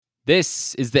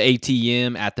This is the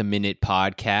ATM at the Minute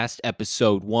podcast,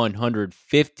 episode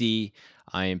 150.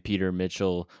 I am Peter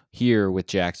Mitchell here with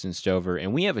Jackson Stover,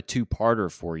 and we have a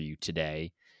two-parter for you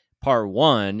today. Part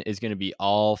one is going to be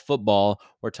all football.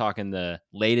 We're talking the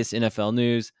latest NFL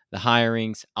news, the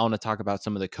hirings. I want to talk about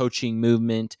some of the coaching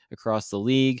movement across the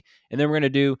league. And then we're going to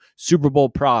do Super Bowl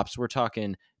props. We're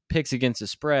talking picks against the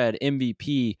spread,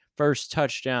 MVP, first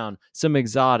touchdown, some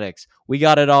exotics. We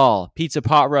got it all. Pizza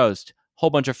pot roast, whole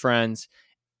bunch of friends.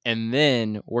 And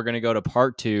then we're going to go to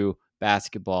part two,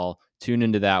 basketball. Tune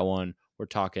into that one. We're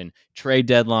talking trade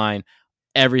deadline,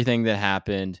 everything that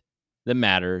happened that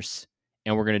matters.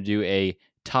 And we're going to do a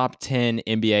top 10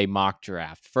 NBA mock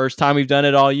draft. First time we've done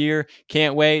it all year.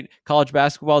 Can't wait. College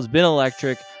basketball has been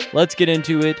electric. Let's get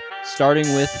into it, starting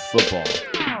with football.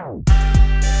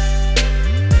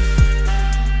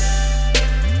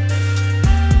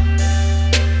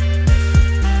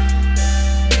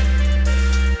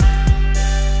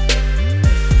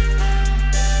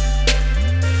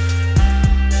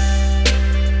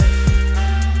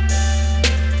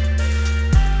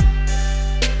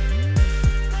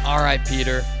 All right,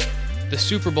 Peter, the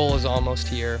Super Bowl is almost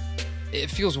here. It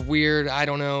feels weird. I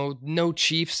don't know. No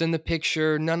Chiefs in the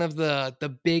picture. None of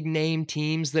the big name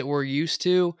teams that we're used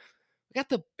to. We got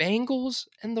the Bengals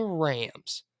and the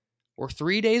Rams. We're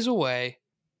 3 days away.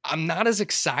 I'm not as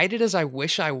excited as I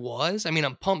wish I was. I mean,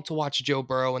 I'm pumped to watch Joe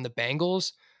Burrow and the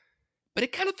Bengals, but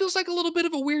it kind of feels like a little bit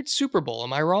of a weird Super Bowl.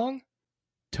 Am I wrong?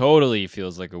 Totally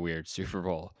feels like a weird Super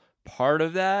Bowl. Part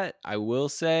of that, I will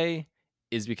say,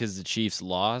 is because the Chiefs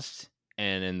lost,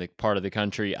 and in the part of the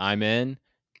country I'm in,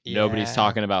 nobody's Yeah.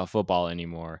 talking about football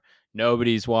anymore.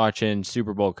 Nobody's watching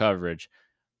Super Bowl coverage.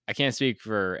 I can't speak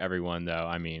for everyone, though.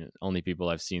 I mean, only people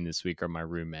I've seen this week are my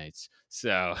roommates.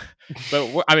 So,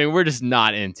 but we're just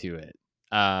not into it.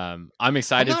 I'm I'm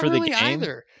excited not for the really game.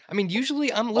 either. I mean,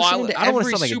 usually I'm Well, listening to I don't want to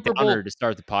every sound like Super a downer Bowl. to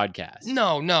start the podcast.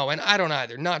 No, and I don't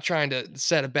either. Not trying to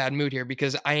set a bad mood here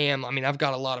because I've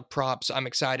got a lot of props. I'm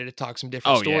excited to talk some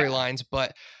different Oh, yeah. storylines,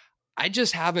 but I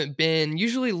just haven't been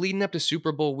usually leading up to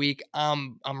Super Bowl week.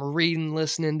 I'm reading,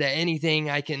 listening to anything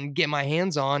I can get my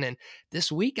hands on. And this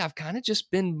week I've kind of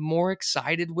just been more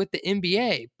excited with the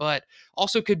NBA, but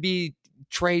also could be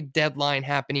trade deadline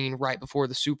happening right before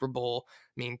the Super Bowl.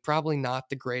 I mean, probably not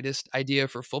the greatest idea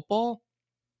for football.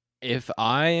 If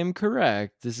I am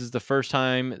correct, this is the first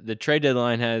time the trade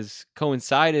deadline has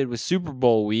coincided with Super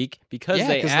Bowl week because Yeah,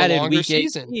 they because the added longer week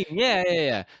season. 18.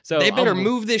 Yeah. So They better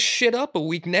move this shit up a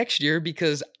week next year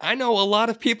because I know a lot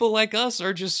of people like us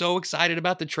are just so excited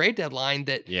about the trade deadline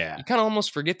that yeah, you kind of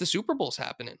almost forget the Super Bowl's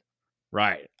happening.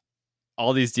 right.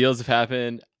 All these deals have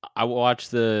happened. I watched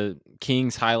the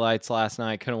Kings highlights last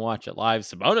night. Couldn't watch it live.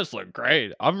 Sabonis looked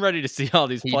great. I'm ready to see all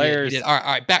these He did. players. All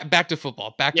right. Back to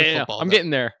football. Back to Yeah. football. I'm Though.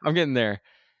 getting there.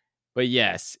 But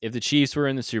yes, if the Chiefs were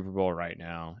in the Super Bowl right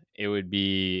now, it would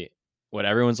be what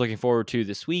everyone's looking forward to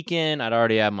this weekend. I'd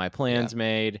already have my plans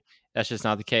made. That's just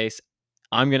not the case.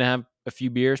 I'm going to have a few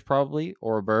beers probably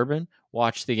or a bourbon,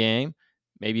 watch the game,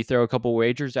 maybe throw a couple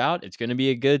wagers out. It's going to be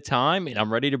a good time, and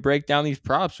I'm ready to break down these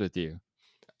props with you.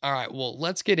 All right. Well,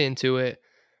 let's get into it.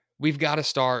 We've got to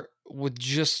start with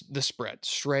just the spread,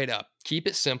 straight up. Keep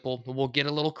it simple. We'll get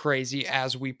a little crazy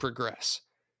as we progress.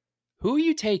 Who are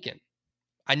you taking?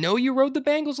 I know you rode the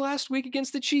Bengals last week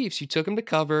against the Chiefs. You took them to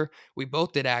cover. We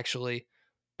both did, actually.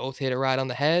 Both hit it right on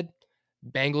the head.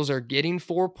 Bengals are getting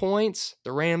 4 points.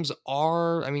 The Rams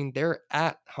are, they're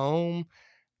at home.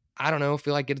 I don't know. I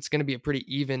feel like it's going to be a pretty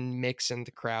even mix in the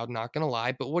crowd, not going to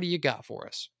lie. But what do you got for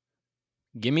us?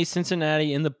 Give me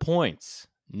Cincinnati in the points.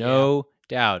 No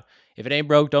doubt. If it ain't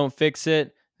broke, don't fix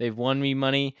it. They've won me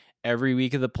money every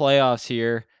week of the playoffs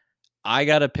here. I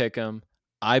got to pick them.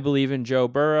 I believe in Joe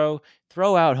Burrow.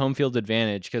 Throw out home field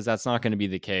advantage because that's not going to be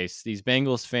the case. These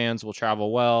Bengals fans will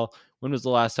travel well. When was the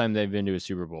last time they've been to a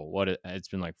Super Bowl? It's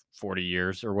been like 40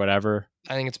 years or whatever.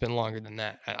 I think it's been longer than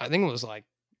that. I think it was like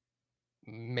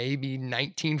maybe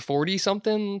 1940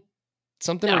 something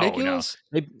ridiculous.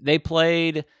 No. They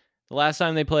played, the last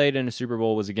time they played in a Super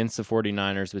Bowl was against the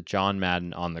 49ers with John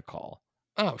Madden on the call.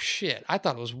 Oh, shit. I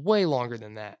thought it was way longer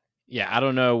than that. Yeah, I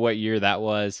don't know what year that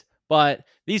was, but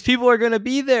these people are going to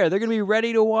be there. They're going to be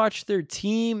ready to watch their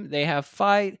team. They have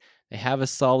fight. They have a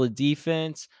solid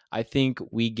defense. I think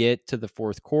we get to the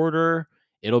fourth quarter.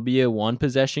 It'll be a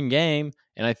one-possession game,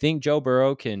 and I think Joe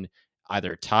Burrow can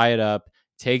either tie it up,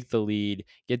 take the lead,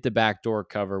 get the backdoor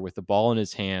cover with the ball in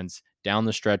his hands down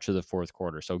the stretch of the fourth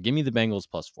quarter. So give me the Bengals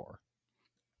 +4.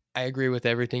 I agree with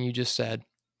everything you just said.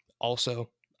 Also,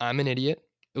 I'm an idiot.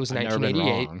 It was I've never been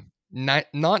 1988. wrong. Not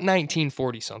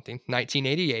 1940 something,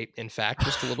 1988, in fact,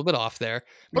 just a little bit off there,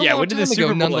 but a Yeah, long when did the time ago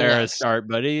Super Bowl era nonetheless. start,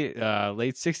 buddy?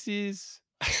 Late 60s?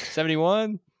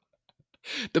 71?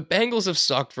 The Bengals have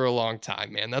sucked for a long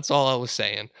time, man. That's all I was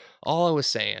saying. All I was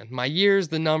saying. My years,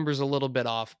 the numbers a little bit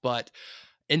off, but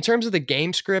in terms of the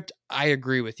game script, I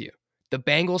agree with you. The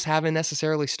Bengals haven't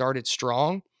necessarily started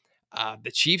strong.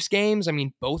 The Chiefs games, I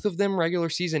mean, both of them regular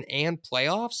season and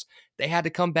playoffs, they had to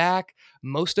come back.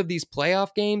 Most of these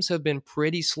playoff games have been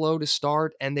pretty slow to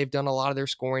start, and they've done a lot of their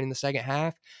scoring in the second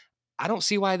half. I don't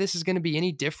see why this is going to be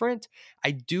any different.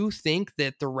 I do think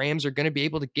that the Rams are going to be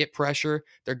able to get pressure.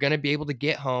 They're going to be able to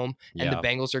get home, and the Yeah.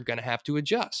 Bengals are going to have to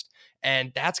adjust.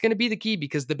 And that's going to be the key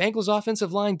because the Bengals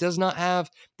offensive line does not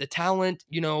have the talent,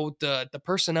 the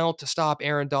personnel to stop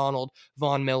Aaron Donald,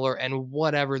 Von Miller, and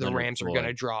whatever the Leonard Rams are going to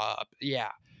Floyd. draw up. Yeah.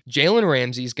 Jalen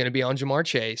Ramsey is going to be on Jamar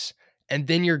Chase. And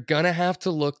then you're going to have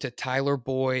to look to Tyler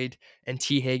Boyd and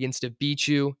T. Higgins to beat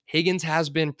you. Higgins has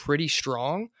been pretty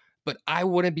strong, but I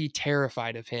wouldn't be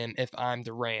terrified of him if I'm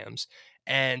the Rams.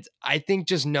 And I think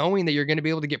just knowing that you're going to be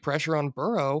able to get pressure on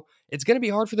Burrow, it's going to be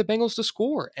hard for the Bengals to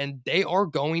score. And they are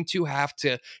going to have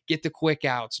to get the quick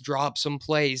outs, drop some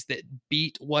plays that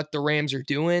beat what the Rams are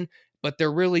doing, but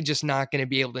they're really just not going to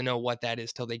be able to know what that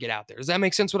is till they get out there. Does that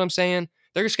make sense what I'm saying?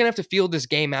 They're just going to have to feel this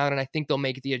game out, and I think they'll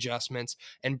make the adjustments.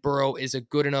 And Burrow is a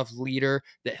good enough leader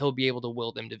that he'll be able to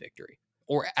will them to victory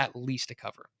or at least a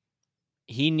cover.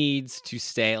 He needs to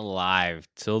stay alive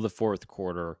till the fourth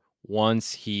quarter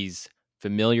once he's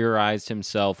familiarized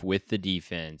himself with the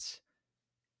defense,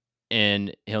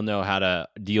 and he'll know how to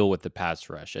deal with the pass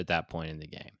rush at that point in the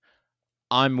game.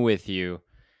 I'm with you.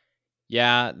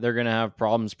 Yeah, they're going to have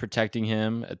problems protecting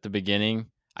him at the beginning.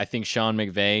 I think Sean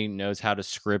McVay knows how to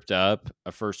script up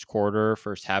a first quarter,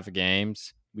 first half of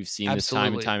games. We've seen this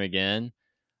time and Absolutely. time again.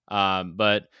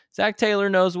 But Zach Taylor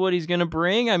knows what he's going to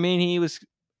bring. I mean, he was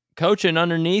coaching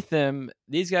underneath him.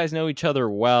 These guys know each other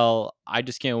well. I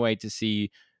just can't wait to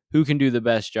see who can do the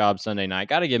best job Sunday night.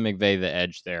 Got to give McVay the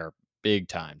edge there big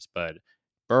times, but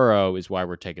Burrow is why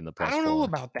we're taking the I don't know +4.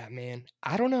 about that, man.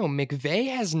 I don't know. McVay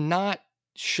has not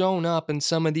shown up in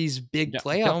some of these big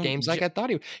playoff Don't games like I thought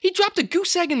he would. He dropped a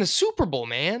goose egg in the Super Bowl,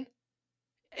 man.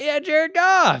 Yeah, Jared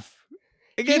Goff.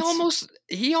 He Against almost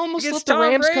he almost against let the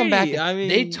Tom Rams come back. Brady. I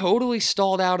They mean, totally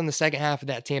stalled out in the second half of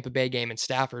that Tampa Bay game, and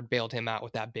Stafford bailed him out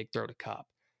with that big throw to Cup.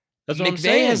 that's what I'm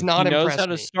McVay has saying. He not knows how impressed to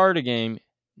me. start a game,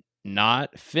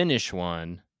 not finish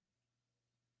one.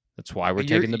 That's why we're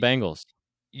You're taking the Bengals.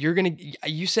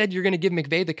 you said you're gonna give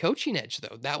McVay the coaching edge,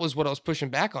 though. That was what I was pushing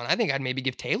back on. I think I'd maybe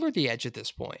give Taylor the edge at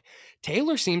this point.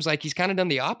 Taylor seems like he's kind of done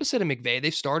the opposite of McVay.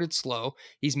 They've started slow.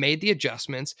 He's made the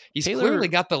adjustments. He's clearly Taylor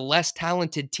got the less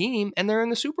talented team, and they're in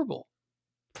the Super Bowl.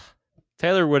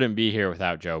 wouldn't be here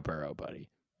without Joe Burrow, buddy.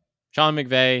 Sean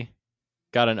McVay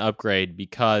got an upgrade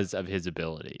because of his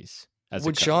abilities as a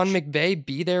Would Sean coach. McVay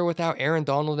be there without Aaron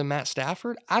Donald and Matt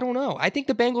Stafford? I don't know. I think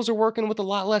the Bengals are working with a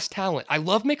lot less talent. I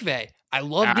love McVay. I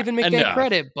love giving McVay Enough.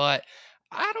 credit, but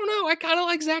I don't know. I kind of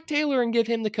like Zach Taylor and give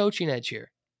him the coaching edge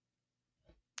here.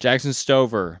 Jackson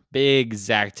Stover, big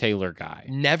Zach Taylor guy.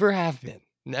 Never have been.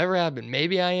 Never have been.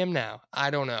 Maybe I am now. I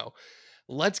don't know.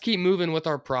 Let's keep moving with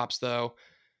our props, though.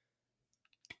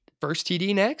 First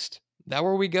TD next? That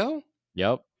where we go?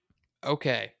 Yep.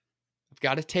 Okay. I've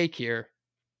got a take here.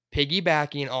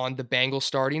 Piggybacking on the Bengals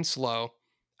starting slow.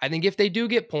 I think if they do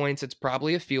get points, it's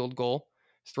probably a field goal.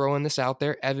 Throwing this out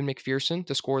there, Evan McPherson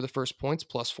to score the first points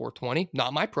 +420.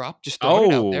 Not my prop, just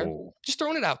throwing it out there. Oh, Just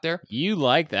throwing it out there. you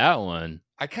like that one.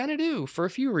 I kind of do for a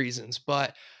few reasons,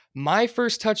 but my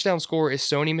first touchdown score is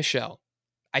Sony Michel.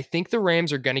 I think the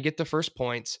Rams are going to get the first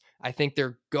points. I think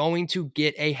they're going to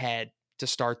get ahead to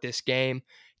start this game.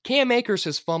 Cam Akers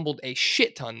has fumbled a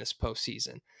shit ton this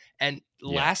postseason. And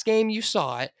Yeah. last game you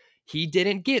saw it, he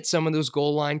didn't get some of those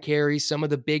goal line carries, some of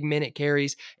the big minute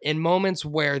carries in moments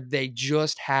where they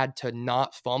just had to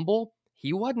not fumble.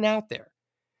 He wasn't out there.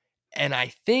 And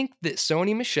I think that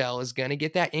Sony Michel is going to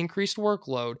get that increased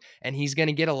workload, and he's going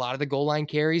to get a lot of the goal line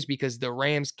carries because the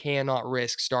Rams cannot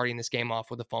risk starting this game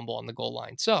off with a fumble on the goal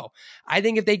line. So I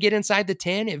think if they get inside the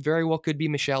 10, it very well could be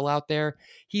Michel out there.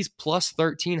 He's plus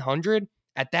 1,300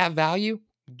 at that value.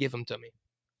 Give him to me.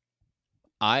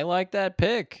 I like that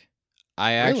pick.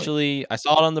 Really? I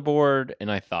saw it on the board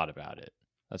and I thought about it.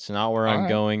 That's not where All I'm right.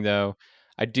 going though.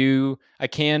 I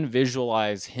can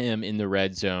visualize him in the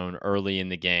red zone early in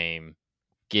the game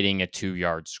getting a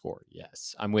 2-yard score.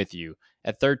 Yes, I'm with you.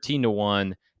 At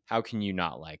 13-1, how can you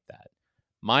not like that?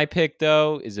 My pick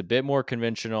though is a bit more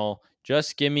conventional.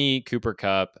 Just give me Cooper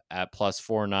Kupp at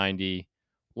 +490.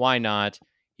 Why not?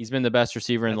 He's been the best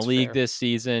receiver in the That's league fair. this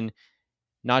season.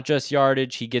 Not just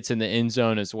yardage, he gets in the end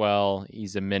zone as well.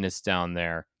 He's a menace down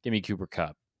there. Give me Cooper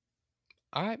Kupp.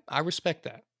 All right, I respect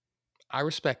that. I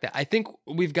respect that. I think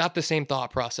we've got the same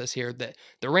thought process here that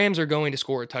the Rams are going to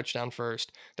score a touchdown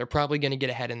first. They're probably going to get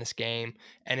ahead in this game,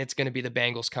 and it's going to be the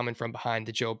Bengals coming from behind,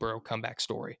 the Joe Burrow comeback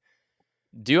story.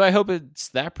 Do I hope it's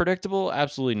that predictable?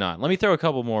 Absolutely not. Let me throw a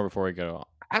couple more before we go.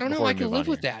 I don't know. I can live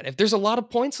with that. If there's a lot of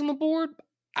points on the board,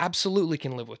 absolutely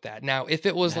can live with that. Now, if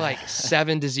it was like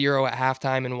 7-0 at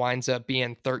halftime and winds up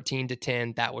being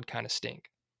 13-10, that would kind of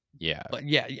stink. Yeah. But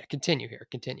yeah, continue here.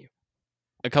 Continue.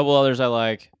 A couple others I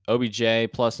like.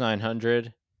 OBJ plus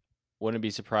 900. Wouldn't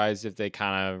be surprised if they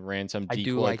kind of ran some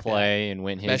decoy play and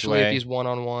went his way. Especially if he's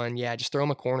one-on-one. Yeah, just throw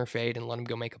him a corner fade and let him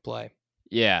go make a play.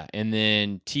 Yeah, and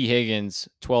then T. Higgins,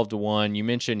 12-1. You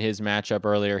mentioned his matchup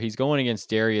earlier. He's going against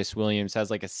Darius Williams, has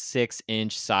like a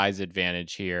 6-inch size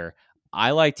advantage here.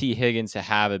 I like T. Higgins to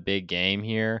have a big game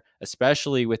here,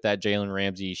 especially with that Jalen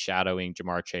Ramsey shadowing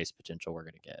Jamar Chase potential we're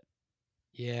going to get.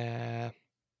 Yeah.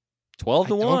 12-1.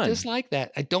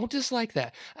 I don't dislike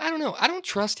that. I don't know. I don't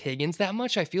trust Higgins that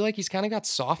much. I feel like he's kind of got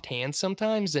soft hands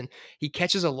sometimes, and he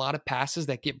catches a lot of passes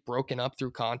that get broken up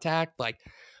through contact, like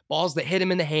balls that hit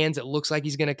him in the hands. It looks like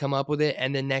he's going to come up with it,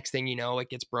 and then next thing you know, it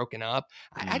gets broken up.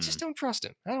 I just don't trust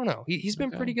him. I don't know. He's been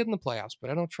pretty good in the playoffs,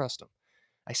 but I don't trust him.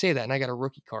 I say that, and I got a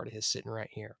rookie card of his sitting right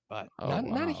here, but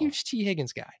not a huge T.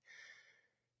 Higgins guy.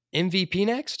 MVP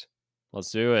next?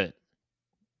 Let's do it.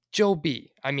 Joe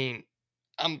B. I mean,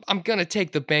 I'm gonna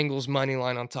take the Bengals money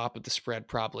line on top of the spread.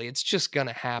 Probably it's just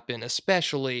gonna happen,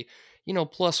 especially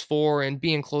 +4 and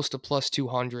being close to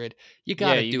 +200. You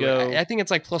gotta do it. I think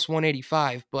it's like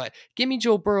 +185, but give me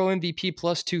Joe Burrow MVP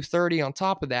 +230 on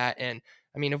top of that. And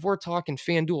I mean, if we're talking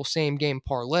FanDuel same game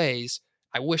parlays,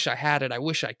 I wish I had it. I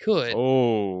wish I could.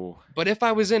 Oh, but if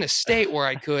I was in a state where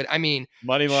I could, I mean,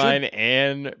 money line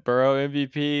and Burrow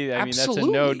MVP. I mean, that's a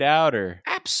no doubter.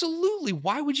 Absolutely.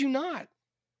 Why would you not?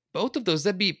 Both of those,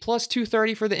 that'd be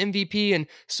 +230 for the MVP and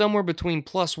somewhere between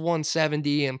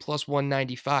 +170 and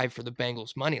 +195 for the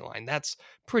Bengals money line. That's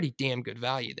pretty damn good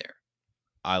value there.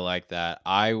 I like that.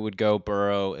 I would go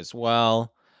Burrow as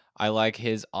well. I like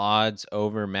his odds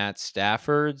over Matt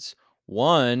Stafford's.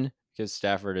 One, because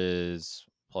Stafford is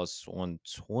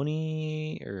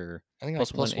 +120 or I think like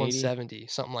 +170,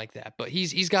 something like that. But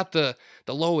he's got the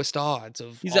lowest odds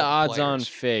of he's an odds-on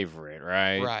favorite,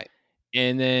 right? Right.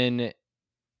 And then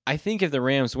I think if the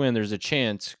Rams win, there's a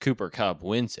chance Cooper Kupp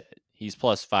wins it. He's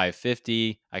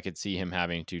 +550. I could see him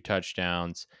having 2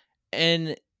 touchdowns.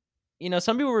 And,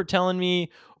 some people were telling me,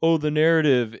 oh, the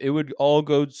narrative, it would all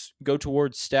go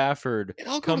towards Stafford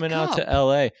coming out to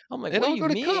LA. I'm like, what do you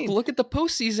mean? Kupp. Look at the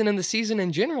postseason and the season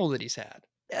in general that he's had.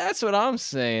 That's what I'm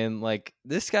saying. Like,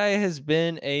 this guy has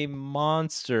been a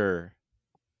monster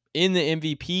in the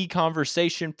MVP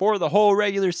conversation for the whole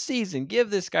regular season. Give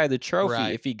this guy the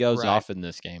trophy if he goes off in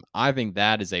this game. I think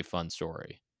that is a fun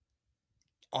story.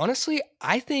 Honestly,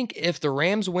 I think if the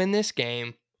Rams win this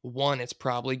game, one, it's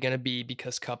probably going to be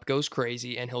because Kupp goes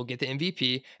crazy and he'll get the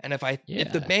MVP. And if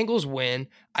the Bengals win,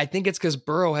 I think it's because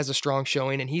Burrow has a strong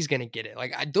showing and he's going to get it.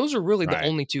 Like those are really the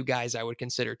only two guys I would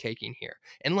consider taking here,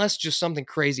 unless just something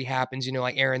crazy happens.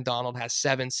 Like Aaron Donald has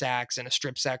 7 sacks and a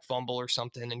strip sack fumble or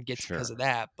something and gets because of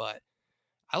that. But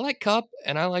I like Kupp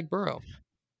and I like Burrow.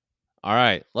 All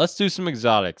right, let's do some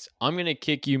exotics. I'm going to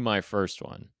kick you my first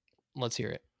one. Let's hear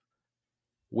it.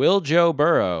 Will Joe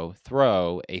Burrow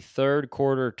throw a third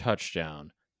quarter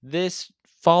touchdown? This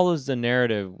follows the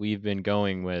narrative we've been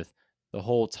going with the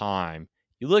whole time.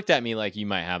 You looked at me like you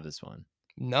might have this one.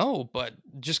 No, but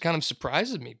just kind of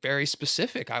surprises me. Very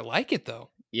specific. I like it though.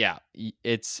 Yeah,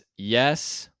 it's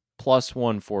yes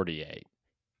 +148.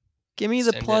 Give me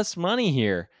the plus money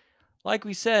here. Like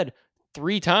we said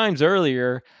 3 times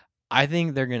earlier, I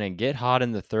think they're going to get hot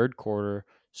in the third quarter,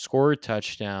 score a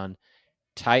touchdown,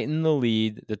 tighten the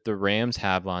lead that the Rams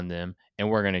have on them, and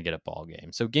we're going to get a ball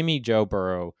game. So give me Joe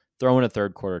Burrow throwing a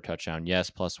third quarter touchdown. Yes,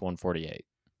 +148.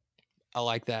 I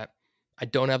like that. I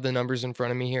don't have the numbers in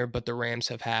front of me here, but the Rams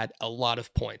have had a lot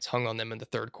of points hung on them in the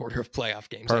third quarter of playoff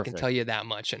games. Perfect. I can tell you that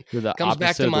much. And it comes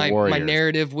back to my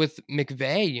narrative with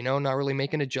McVay, not really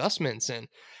making adjustments. And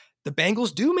the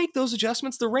Bengals do make those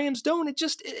adjustments. The Rams don't.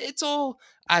 It's all,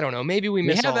 I don't know. Maybe we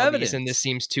miss all evidence, and this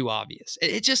seems too obvious.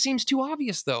 It just seems too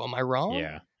obvious, though. Am I wrong?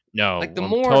 Yeah. No, like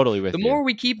I'm totally with you. The more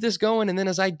we keep this going, and then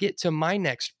as I get to my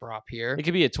next prop here, it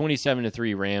could be a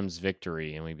 27-3 Rams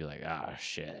victory, and we'd be like,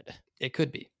 shit. It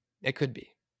could be.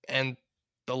 And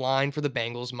the line for the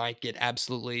Bengals might get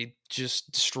absolutely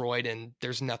just destroyed, and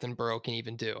there's nothing Burrow can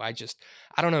even do. I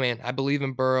don't know, man. I believe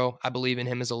in Burrow. I believe in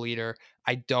him as a leader.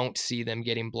 I don't see them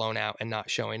getting blown out and not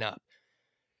showing up.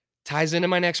 ties into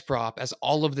my next prop, as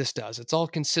all of this does. It's all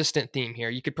consistent theme here.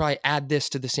 You could probably add this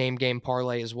to the same game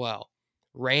parlay as well.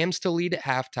 Rams to lead at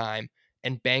halftime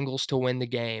and Bengals to win the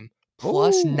game,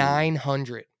 plus Ooh.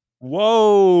 900.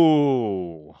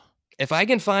 Whoa. If I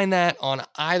can find that on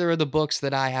either of the books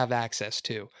that I have access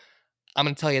to, I'm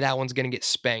going to tell you that one's going to get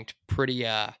spanked pretty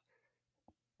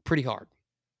hard.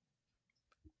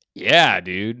 Yeah,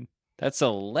 dude. That's a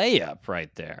layup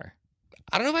right there.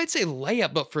 I don't know if I'd say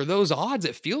layup, but for those odds,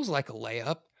 it feels like a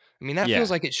layup. I mean, that Yeah.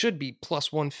 feels like it should be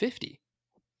plus 150.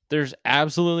 There's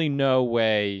absolutely no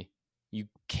way you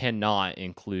cannot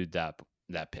include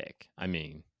that pick. I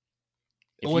mean,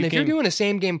 If you're doing a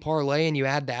same game parlay and you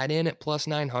add that in at plus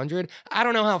 900, I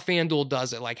don't know how FanDuel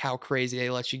does it, like how crazy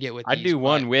they let you get with I'd these. do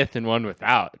one with and one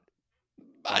without.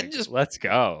 Like, let's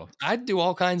go. I'd do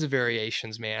all kinds of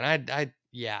variations, man.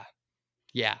 Yeah.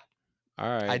 All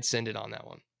right. I'd send it on that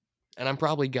one. And I'm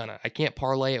probably gonna. I can't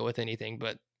parlay it with anything,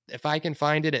 but if I can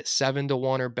find it at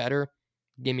 7-1 or better,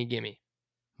 gimme.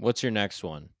 What's your next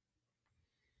one?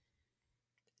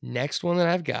 Next one that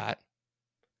I've got,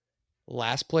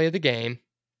 last play of the game,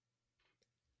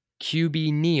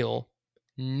 QB Neal,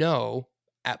 no,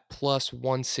 at plus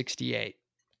 168.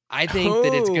 I think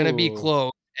that it's going to be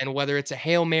close. And whether it's a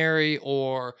Hail Mary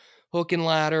or hook and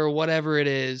ladder, whatever it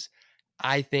is,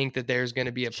 I think that there's going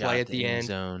to be a play at the end.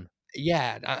 Zone.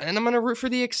 Yeah. And I'm going to root for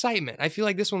the excitement. I feel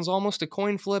like this one's almost a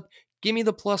coin flip. Give me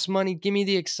the plus money. Give me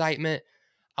the excitement.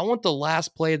 I want the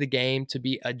last play of the game to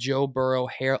be a Joe Burrow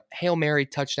Hail Mary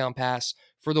touchdown pass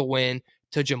for the win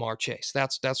to Jamar Chase.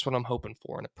 That's what I'm hoping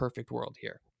for in a perfect world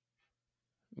here.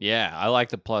 Yeah, I like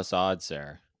the plus odds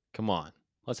there. Come on.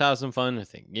 Let's have some fun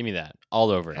with it. Give me that.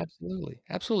 All over it.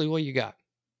 Absolutely. What you got?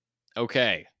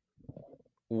 Okay.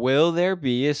 Will there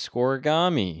be a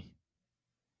scoregami?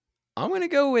 I'm going to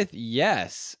go with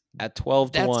yes at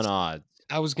 12-1 odds.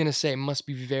 I was going to say it must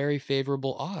be very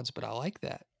favorable odds, but I like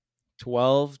that.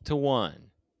 12-1.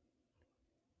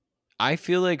 I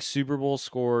feel like Super Bowl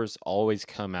scores always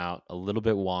come out a little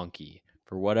bit wonky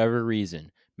for whatever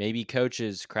reason. Maybe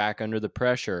coaches crack under the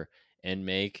pressure and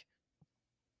make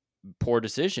poor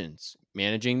decisions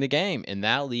managing the game, and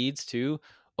that leads to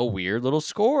a weird little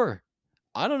score.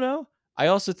 I don't know. I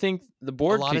also think the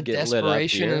board could get lit up here. A lot of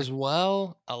desperation as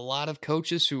well. A lot of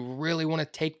coaches who really want to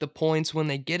take the points when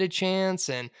they get a chance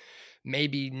and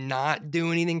maybe not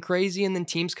do anything crazy, and then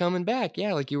teams coming back.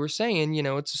 Yeah, like you were saying,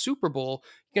 it's a Super Bowl.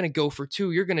 You're going to go for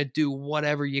two. You're going to do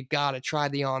whatever you got to try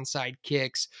the onside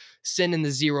kicks, sending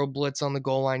the zero blitz on the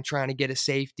goal line, trying to get a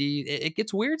safety. It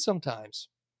gets weird sometimes.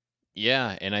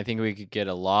 Yeah, and I think we could get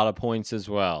a lot of points as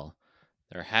well.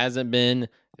 There hasn't been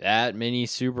that many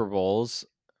Super Bowls.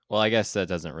 Well, I guess that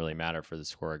doesn't really matter for the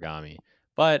scoregami.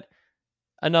 But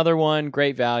another one,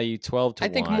 great value, 12-1. I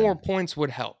think more points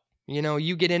would help.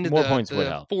 You get into the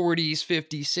 40s,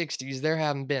 50s, 60s. There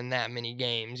haven't been that many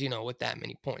games, with that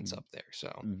many points up there.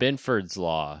 So Binford's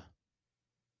Law.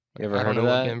 You ever heard of that?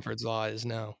 I don't know what Binford's Law is.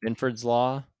 No. Binford's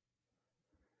Law?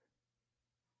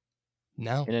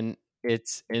 No.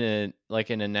 It's in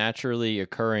a naturally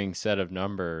occurring set of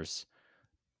numbers.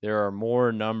 There are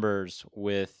more numbers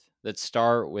that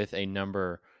start with a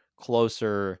number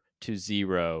closer to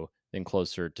 0 than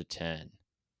closer to 10.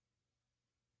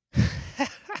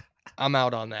 I'm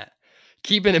out on that.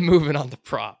 Keeping it moving on the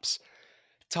props.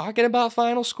 Talking about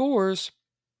final scores,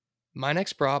 my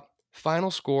next prop, final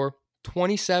score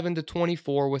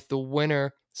 27-24 with the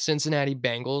winner Cincinnati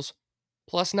Bengals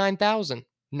plus 9,000,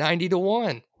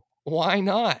 90-1. Why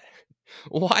not?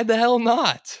 Why the hell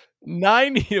not?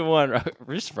 90-1.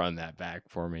 Just run that back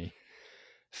for me.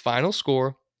 Final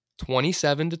score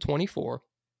 27-24.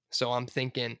 So I'm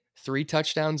thinking 3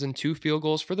 touchdowns and 2 field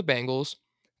goals for the Bengals,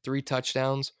 3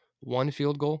 touchdowns, 1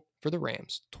 field goal for the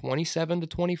Rams.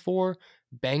 27-24,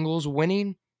 Bengals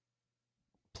winning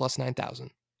plus 9,000.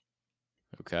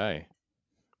 Okay.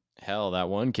 Hell, that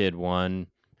one kid won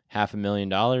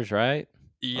 $500,000, right?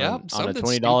 Yep, on a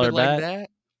 $20 bet. Like that.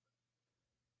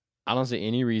 I don't see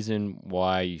any reason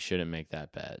why you shouldn't make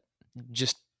that bet.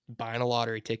 Just buying a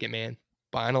lottery ticket, man.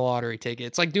 Buying a lottery ticket.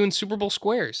 It's like doing Super Bowl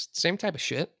squares. Same type of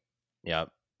shit.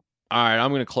 Yep. All right, I'm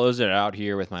going to close it out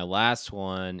here with my last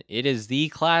one. It is the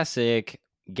classic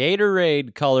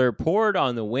Gatorade color poured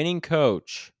on the winning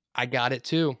coach. I got it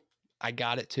too.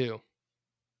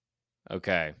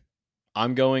 Okay.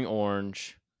 I'm going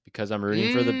orange because I'm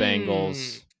rooting for the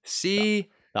Bengals. See?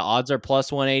 The odds are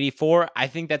plus 184. I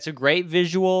think that's a great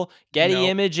visual. Getty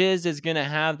Images is going to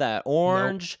have that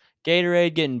orange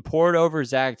Gatorade getting poured over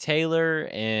Zach Taylor,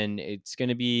 and it's going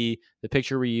to be the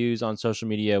picture we use on social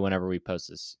media whenever we post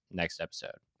this next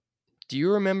episode. Do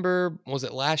you remember, was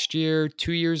it last year,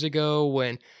 2 years ago,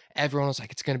 when everyone was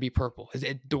like, it's going to be purple.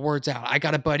 The word's out. I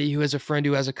got a buddy who has a friend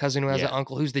who has a cousin who has an Yeah.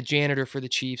 uncle who's the janitor for the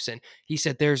Chiefs, and he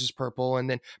said theirs is purple. And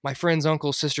then my friend's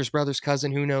uncle, sister's brother's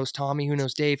cousin, who knows Tommy, who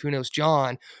knows Dave, who knows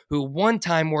John, who one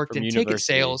time worked From in ticket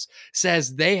university. sales,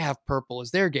 says they have purple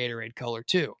as their Gatorade color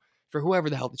too, for whoever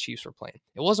the hell the Chiefs were playing.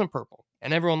 It wasn't purple,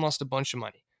 and everyone lost a bunch of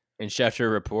money. And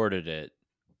Schefter reported it.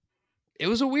 It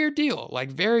was a weird deal.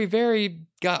 Like very, very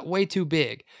got way too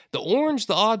big. The orange,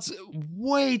 the odds,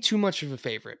 way too much of a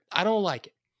favorite. I don't like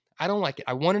it. I don't like it.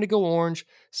 I wanted to go orange,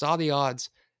 saw the odds,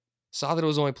 saw that it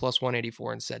was only plus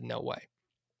 184 and said, no way.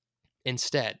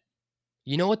 Instead,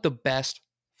 you know what the best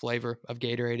flavor of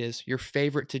Gatorade is? Your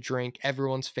favorite to drink,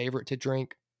 everyone's favorite to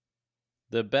drink.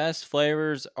 The best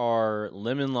flavors are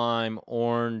lemon lime,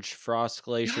 orange, frost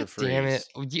glacier God damn it.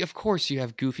 freeze. Of course you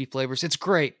have goofy flavors. It's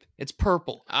grape. It's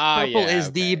purple. Ah, Purple yeah,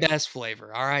 is the okay. best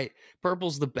flavor. All right.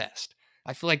 Purple's the best.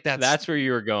 I feel like That's where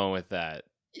you were going with that.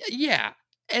 yeah.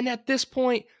 And at this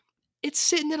point, it's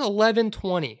sitting at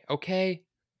 1120, okay?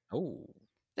 Oh,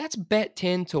 That's bet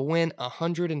 10 to win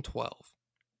 112.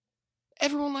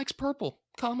 Everyone likes purple,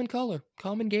 common color,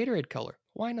 common Gatorade color.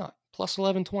 Why not? Plus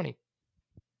 1120.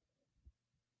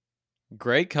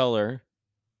 great color.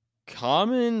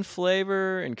 Common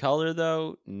flavor and color,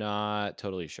 though, not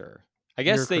totally sure. I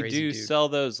You're guess a they crazy do dude. sell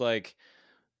those like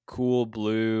cool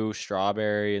blue,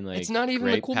 strawberry, and like It's not even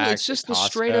the grape cool, packs it's at just the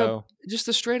straight up, Costco. just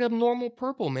the straight up normal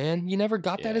purple, man. You never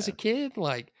got that as a Yeah, kid?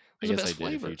 Like, it I was the guess I best did a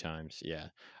few flavor. times. Yeah.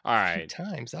 All A few right.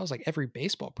 times. That was like every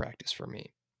baseball practice for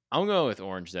me. I'm going with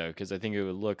orange, though, because I think it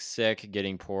would look sick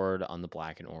getting poured on the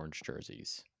black and orange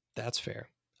jerseys. That's fair.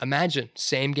 Imagine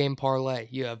same game parlay.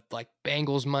 You have like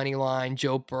Bengals money line,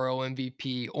 Joe Burrow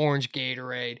MVP, orange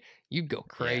Gatorade. You go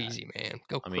Yeah. crazy, man.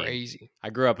 Go I mean, crazy.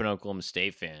 I grew up an Oklahoma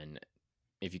State fan,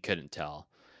 if you couldn't tell.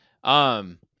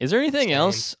 Is there anything Same.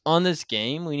 else on this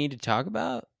game we need to talk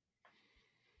about?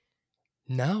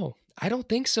 No, I don't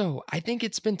think so. I think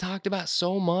it's been talked about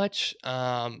so much.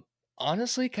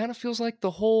 Honestly, kind of feels like the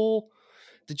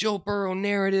Joe Burrow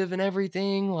narrative and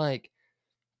everything. Like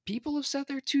people have said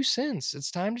their 2 cents. It's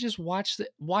time to just watch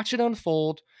it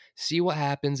unfold, see what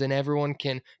happens, and everyone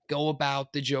can go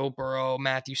about the Joe Burrow,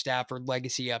 Matthew Stafford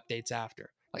legacy updates after.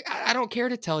 Like I don't care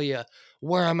to tell you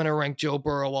where I'm going to rank Joe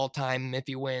Burrow all time if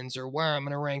he wins, or where I'm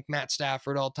going to rank Matt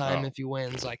Stafford all time Oh. if he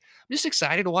wins. Like I'm just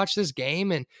excited to watch this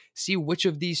game and see which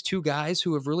of these two guys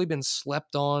who have really been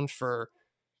slept on for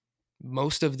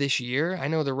most of this year. I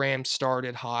know the Rams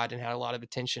started hot and had a lot of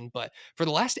attention, but for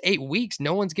the last 8 weeks,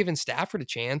 no one's given Stafford a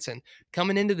chance. And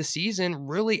coming into the season,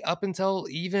 really up until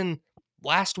even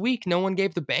last week, no one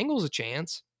gave the Bengals a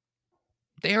chance.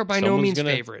 They are by no means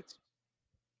favorites.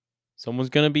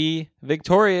 Someone's gonna be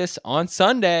victorious on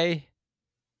Sunday.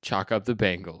 Chalk up the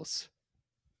Bengals.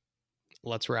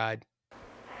 Let's ride.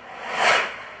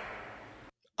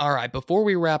 All right, before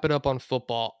we wrap it up on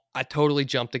football, I totally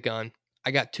jumped the gun. I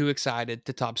got too excited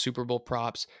to talk Super Bowl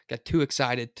props, got too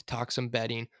excited to talk some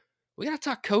betting. We got to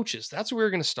talk coaches. That's where we're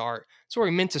going to start. That's where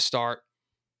we meant to start.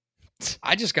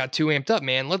 I just got too amped up,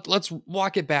 man. Let's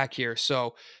walk it back here.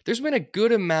 So there's been a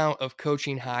good amount of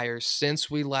coaching hires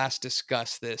since we last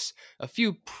discussed this. A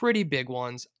few pretty big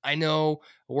ones. I know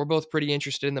we're both pretty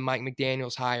interested in the Mike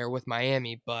McDaniels hire with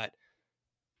Miami, but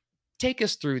take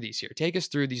us through these here. Take us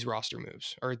through these roster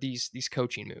moves or these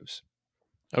coaching moves.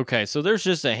 Okay, so there's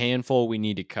just a handful we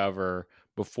need to cover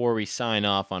before we sign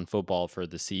off on football for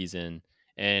the season.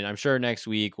 And I'm sure next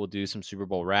week we'll do some Super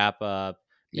Bowl wrap up,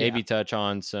 maybe touch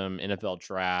on some NFL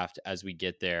draft as we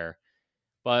get there.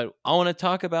 But I want to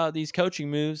talk about these coaching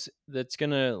moves that's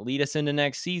going to lead us into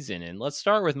next season. And let's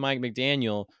start with Mike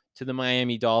McDaniel to the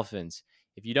Miami Dolphins.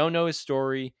 If you don't know his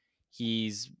story,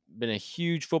 he's been a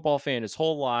huge football fan his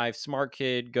whole life. Smart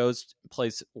kid,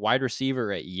 plays wide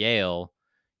receiver at Yale,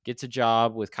 gets a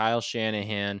job with Kyle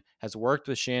Shanahan, has worked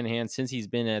with Shanahan since he's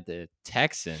been at the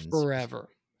Texans. Forever.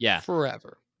 Yeah.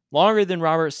 Forever. Longer than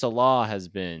Robert Salah has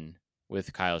been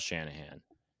with Kyle Shanahan.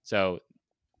 So,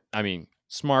 I mean,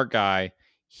 smart guy.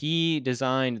 He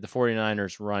designed the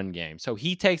 49ers run game. So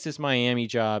he takes this Miami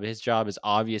job. His job is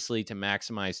obviously to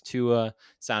maximize Tua.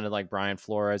 Sounded like Brian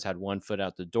Flores had one foot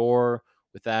out the door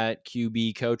with that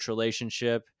QB coach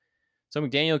relationship. So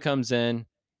McDaniel comes in.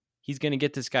 He's going to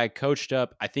get this guy coached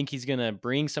up. I think he's going to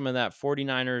bring some of that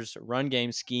 49ers run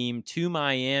game scheme to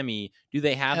Miami. Do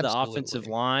they have the offensive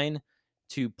line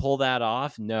to pull that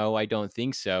off? No, I don't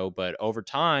think so. But over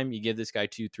time, you give this guy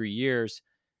 2-3 years,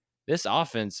 this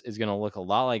offense is going to look a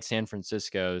lot like San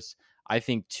Francisco's. I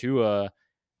think Tua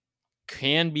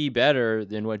can be better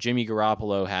than what Jimmy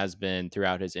Garoppolo has been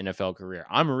throughout his NFL career.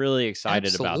 I'm really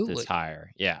excited about this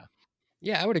hire. Yeah.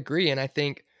 Yeah, I would agree. And I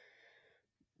think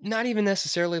not even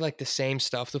necessarily like the same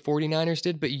stuff the 49ers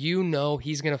did, but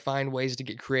he's going to find ways to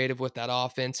get creative with that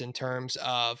offense in terms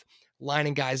of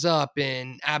lining guys up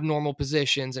in abnormal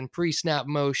positions and pre-snap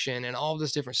motion and all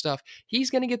this different stuff. He's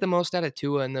going to get the most out of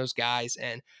Tua and those guys.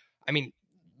 And I mean,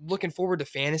 looking forward to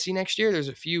fantasy next year, there's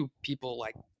a few people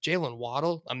like Jalen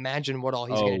Waddle. Imagine what all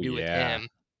he's going Oh to do with yeah. him.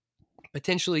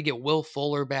 Potentially get Will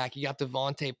Fuller back. You got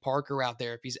Devontae Parker out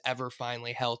there if he's ever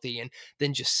finally healthy, and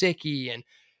then Gesicki and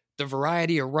the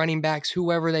variety of running backs,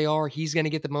 whoever they are, he's going to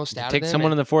get the most out of Take them.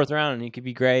 someone And in the fourth round and he could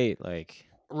be great. Like,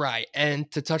 right. And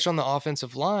to touch on the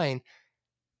offensive line,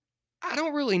 I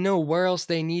don't really know where else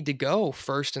they need to go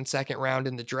first and second round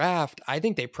in the draft. I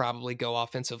think they probably go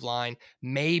offensive line,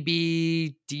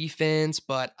 maybe defense,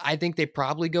 but I think they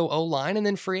probably go O line and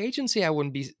then free agency. I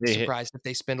wouldn't be they hit. surprised if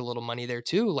they spend a little money there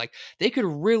too. Like they could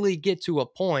really get to a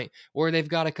point where they've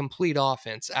got a complete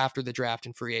offense after the draft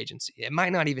and free agency. It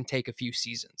might not even take a few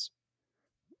seasons.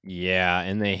 Yeah,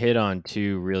 and they hit on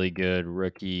two really good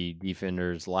rookie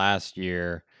defenders last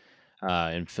year,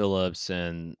 in Phillips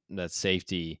and that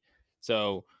safety.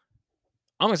 So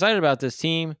I'm excited about this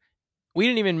team. We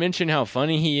didn't even mention how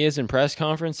funny he is in press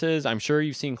conferences. I'm sure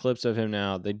you've seen clips of him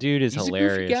now. The dude is He's a goofy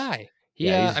hilarious. guy. Yeah,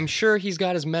 Yeah, he's I'm sure he's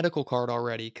got his medical card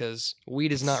already because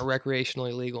weed is not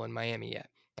recreationally legal in Miami yet.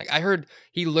 Like I heard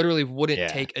he literally wouldn't yeah,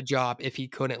 take a job if he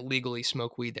couldn't legally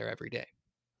smoke weed there every day.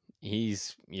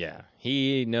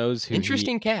 he knows who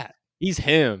Interesting cat. he's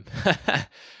him. um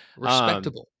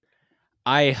Respectable.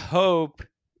 I hope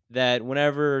that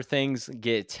whenever things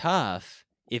get tough,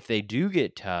 if they do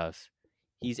get tough,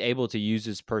 he's able to use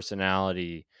his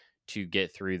personality to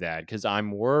get through that. Because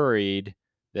I'm worried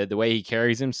that the way he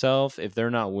carries himself, if they're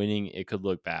not winning, it could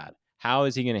look bad. How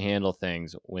is he going to handle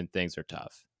things when things are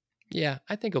tough? Yeah,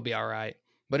 I think he'll be all right.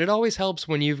 But it always helps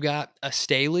when you've got a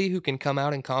Staley who can come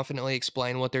out and confidently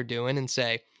explain what they're doing and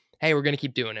say, hey, we're going to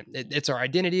keep doing it. It's our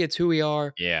identity. It's who we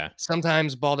are. Yeah.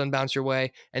 Sometimes ball doesn't bounce your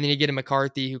way. And then you get a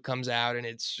McCarthy who comes out and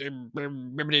it's No,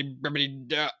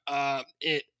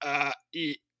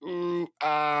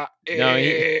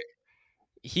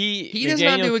 he does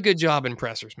not McDaniel do a good job in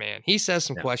pressers, man. He says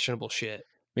some no. questionable shit.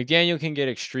 McDaniel can get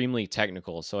extremely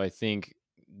technical, so I think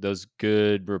those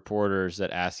good reporters that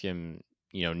ask him,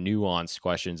 nuanced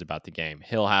questions about the game,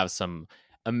 he'll have some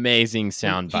amazing And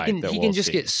soundbite that he we'll can just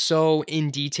see. get so in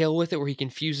detail with it where he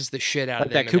confuses the shit out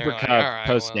of Like them that and they're Cooper like, all Cup right,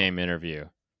 post well, game interview.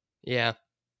 yeah. All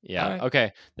Yeah. right.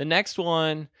 Okay. The next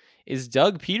one is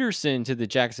Doug Peterson to the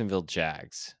Jacksonville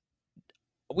Jags.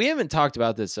 We haven't talked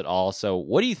about this at all. So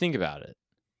what do you think about it?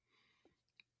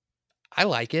 I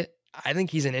like it. I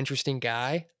think he's an interesting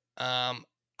guy.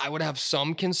 I would have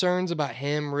some concerns about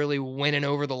him really winning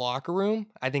over the locker room.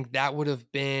 I think that would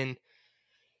have been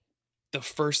the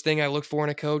first thing I look for in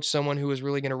a coach, someone who is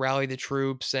really going to rally the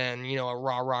troops and, a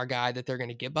rah guy that they're going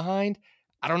to get behind.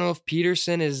 I don't know if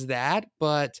Peterson is that,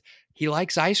 but he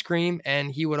likes ice cream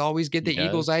and he would always get He the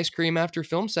Eagles does? ice cream after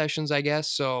film sessions, I guess.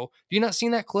 So, have you not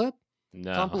seen that clip?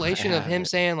 No, I Compilation of him haven't.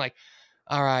 saying like,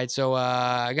 all right, so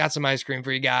I got some ice cream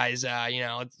for you guys.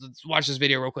 Let's watch this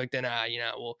video real quick. Then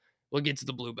we'll get to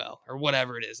the Bluebell or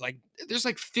whatever it is. Like there's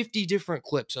like 50 different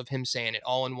clips of him saying it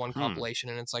all in one compilation,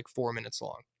 and it's like 4 minutes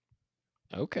long.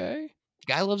 Okay.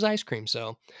 Guy loves ice cream,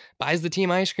 so buys the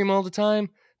team ice cream all the time.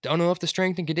 Don't know if the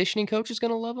strength and conditioning coach is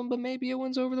gonna love him, but maybe it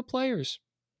wins over the players.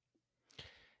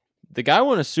 The guy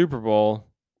won a Super Bowl.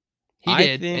 He I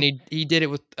did, and think he did it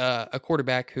with a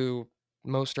quarterback who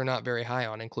most are not very high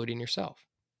on, including yourself.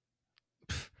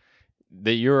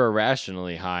 that you're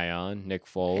irrationally high on, Nick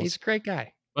He's Foles. a great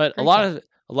guy. But a Great lot guy. of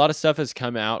a lot of stuff has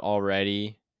come out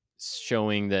already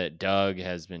showing that Doug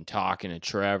has been talking to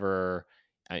Trevor.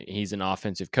 He's an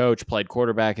offensive coach, played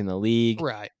quarterback in the league.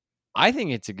 Right. I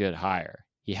think it's a good hire.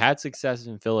 He had success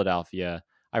in Philadelphia.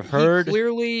 I've He heard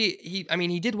clearly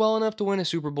he did well enough to win a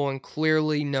Super Bowl and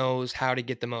clearly knows how to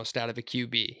get the most out of a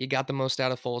QB. He got the most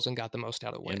out of Foles and got the most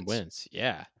out of and Wentz. wins.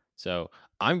 Yeah. So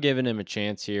I'm giving him a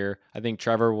chance here. I think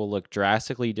Trevor will look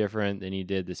drastically different than he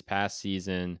did this past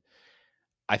season.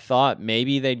 I thought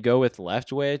maybe they'd go with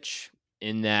Leftwich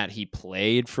in that he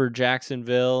played for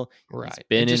Jacksonville. He's Right. It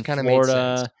been in just kind of made sense.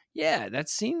 Florida. Yeah, that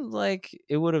seemed like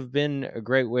it would have been a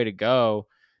great way to go.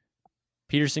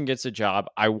 Peterson gets a job.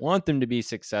 I want them to be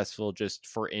successful just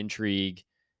for intrigue.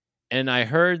 And I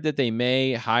heard that they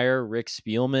may hire Rick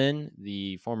Spielman,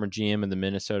 the former GM of the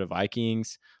Minnesota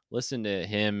Vikings. Listen to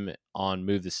him on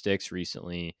Move the Sticks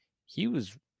recently. He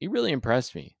really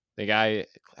impressed me. The guy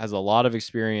has a lot of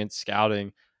experience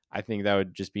scouting. I think that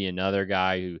would just be another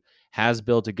guy who has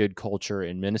built a good culture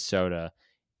in Minnesota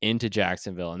into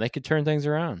Jacksonville, and they could turn things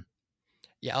around.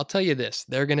 Yeah, I'll tell you this.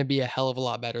 They're going to be a hell of a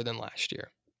lot better than last year.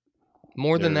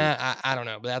 More than that, I don't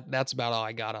know, but that's about all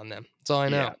I got on them. That's all I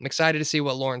know. Yeah. I'm excited to see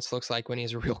what Lawrence looks like when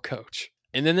he's a real coach.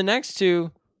 And then the next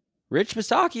two, Rich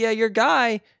Bisaccia, your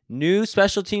guy, new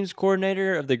special teams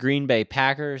coordinator of the Green Bay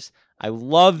Packers. I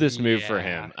love this move for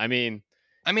Yeah. him. I mean,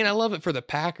 I love it for the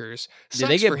Packers. did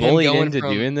they Sucks for get him bullied going into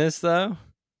from doing this, though?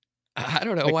 I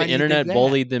don't know. Like Why the do you think internet that?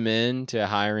 bullied them into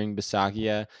hiring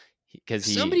Bisaccia because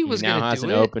Somebody he was now gonna has do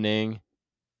an it. opening,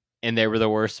 and they were the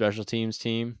worst special teams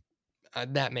team.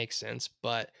 That makes sense,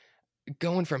 but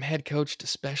going from head coach to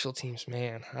special teams,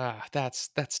 man, that's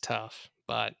tough.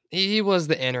 But he was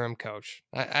the interim coach.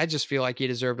 I just feel like he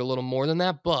deserved a little more than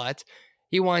that. But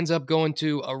he winds up going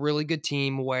to a really good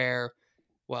team where,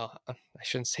 well, I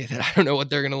shouldn't say that. I don't know what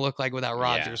they're going to look like without Yeah.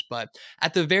 Rodgers, but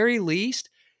at the very least,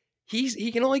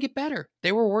 he can only get better.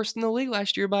 They were worse than the league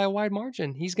last year by a wide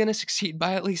margin. He's going to succeed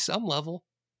by at least some level.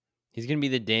 He's going to be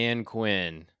the Dan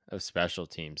Quinn of special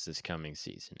teams this coming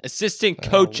season. Assistant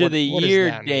coach of the what does year,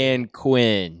 that Dan mean?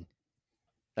 Quinn.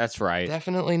 That's right.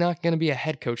 Definitely not going to be a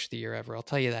head coach of the year ever. I'll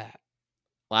tell you that.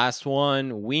 Last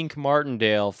one, Wink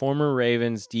Martindale, former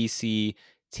Ravens DC,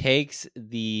 takes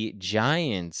the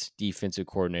Giants defensive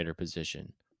coordinator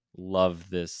position. Love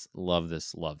this, love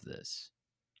this, love this.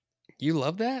 You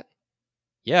love that?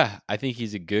 Yeah, I think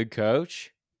he's a good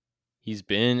coach. He's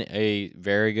been a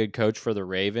very good coach for the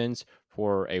Ravens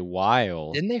for a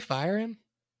while. Didn't they fire him?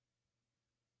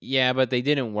 Yeah, but they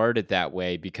didn't word it that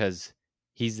way because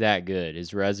he's that good.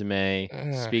 His resume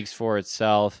speaks for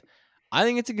itself. I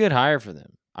think it's a good hire for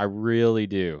them. I really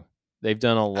do. They've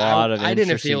done a lot of I interesting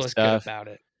didn't feel as stuff. good about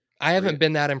it. I haven't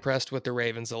been that impressed with the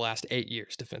Ravens the last 8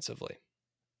 years defensively.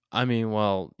 I mean,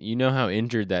 well, you know how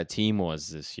injured that team was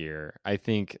this year. I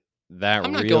think that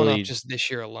I'm not going off just this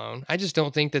year alone. I just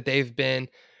don't think that they've been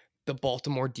the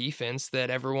Baltimore defense that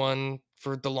everyone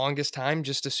for the longest time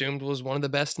just assumed was one of the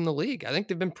best in the league. I think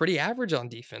they've been pretty average on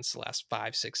defense the last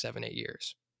 5, 6, 7, 8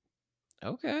 years.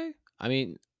 Okay. I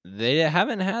mean, they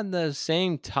haven't had the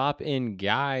same top end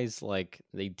guys like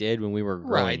they did when we were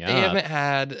growing Right. up. They haven't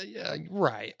had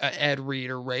Ed Reed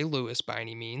or Ray Lewis by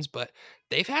any means, but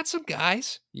they've had some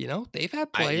guys. They've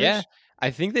had players. Yeah,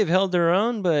 I think they've held their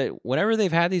own, but whenever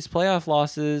they've had these playoff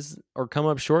losses or come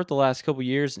up short the last couple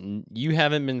years, you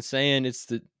haven't been saying it's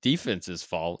the defense's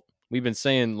fault. We've been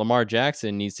saying Lamar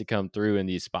Jackson needs to come through in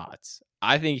these spots.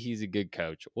 I think he's a good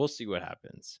coach. We'll see what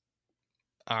happens.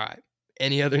 All right.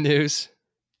 Any other news?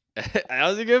 That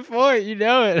was a good point. You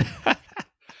know it.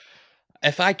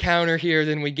 If I counter here,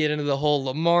 then we get into the whole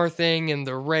Lamar thing and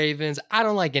the Ravens. I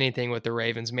don't like anything with the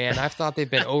Ravens, man. I've thought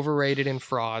they've been overrated and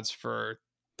frauds for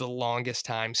the longest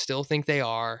time. Still think they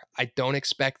are. I don't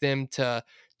expect them to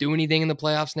do anything in the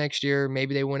playoffs next year.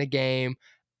 Maybe they win a game.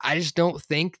 I just don't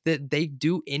think that they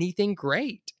do anything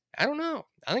great. I don't know.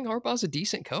 I think Harbaugh's a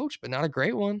decent coach, but not a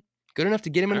great one. Good enough to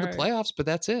get him into the playoffs, but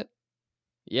that's it.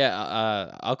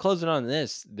 Yeah, I'll close it on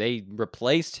this. They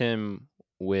replaced him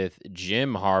with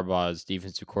Jim Harbaugh's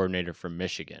defensive coordinator from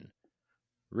Michigan.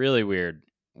 Really weird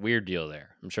deal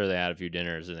there. I'm sure they had a few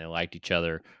dinners and they liked each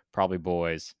other, probably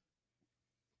boys.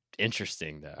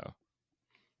 Interesting, though.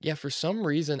 Yeah, for some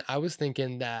reason, I was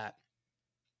thinking that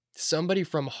somebody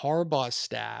from Harbaugh's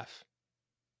staff.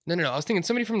 No. I was thinking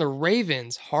somebody from the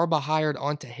Ravens Harbaugh hired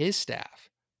onto his staff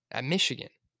at Michigan.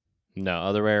 No,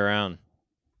 other way around.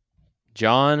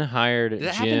 John hired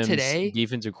Jim's today?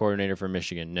 defensive coordinator for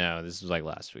Michigan. No, this was like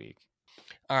last week.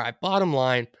 All right, bottom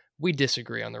line, we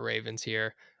disagree on the Ravens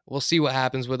here. We'll see what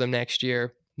happens with them next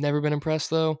year. Never been impressed,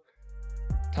 though.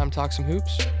 Time to talk some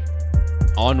hoops.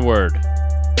 Onward.